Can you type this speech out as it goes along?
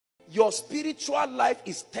Your spiritual life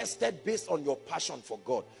is tested based on your passion for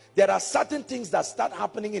God. There are certain things that start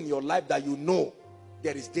happening in your life that you know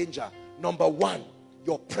there is danger. Number one,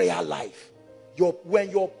 your prayer life. When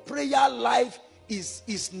your prayer life is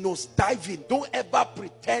nosediving, don't ever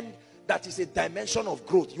pretend that is a dimension of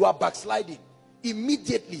growth. You are backsliding.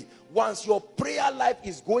 Immediately, once your prayer life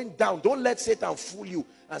is going down, don't let Satan fool you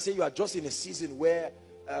and say you are just in a season where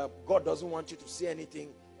God doesn't want you to say anything,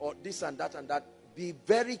 or this and that and that. Be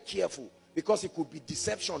very careful, because it could be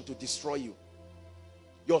deception to destroy you.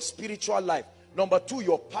 Your spiritual life. Number two,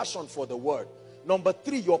 your passion for the word. Number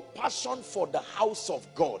three, your passion for the house of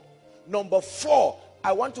God. Number four,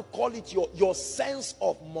 I want to call it your sense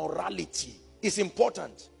of morality. It's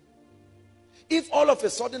important. If all of a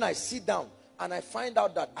sudden I sit down and I find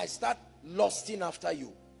out that I start lusting after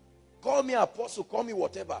you, call me apostle, call me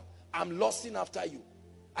whatever, I'm lusting after you.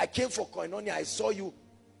 I came for koinonia, I saw you,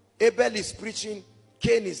 Abel is preaching,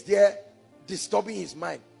 Cain is there disturbing his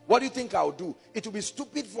mind. What do you think I'll do? It will be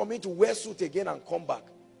stupid for me to wear suit again and come back.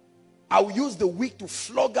 I will use the week to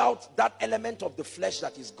flog out that element of the flesh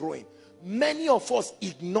that is growing. Many of us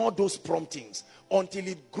ignore those promptings until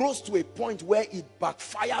it grows to a point where it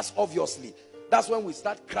backfires, obviously. That's when we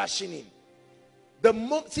start crashing in.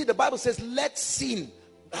 See, the Bible says, let sin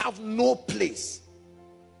have no place.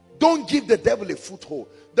 Don't give the devil a foothold.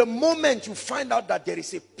 The moment you find out that there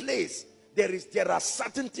is a place, there are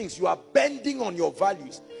certain things, you are bending on your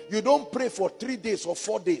values. You don't pray for 3 days or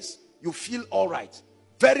 4 days. You feel all right.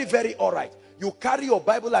 Very, very all right. You carry your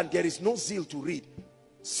Bible and there is no zeal to read.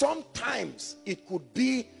 Sometimes it could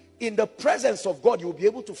be in the presence of God, you'll be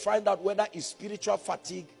able to find out whether it's spiritual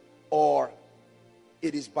fatigue or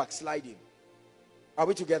it is backsliding. Are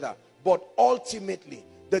we together? But ultimately,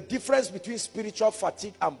 the difference between spiritual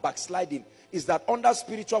fatigue and backsliding is that under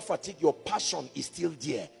spiritual fatigue, your passion is still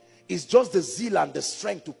there. It's just the zeal and the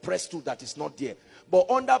strength to press through that is not there. But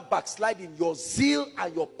under backsliding, your zeal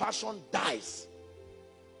and your passion dies.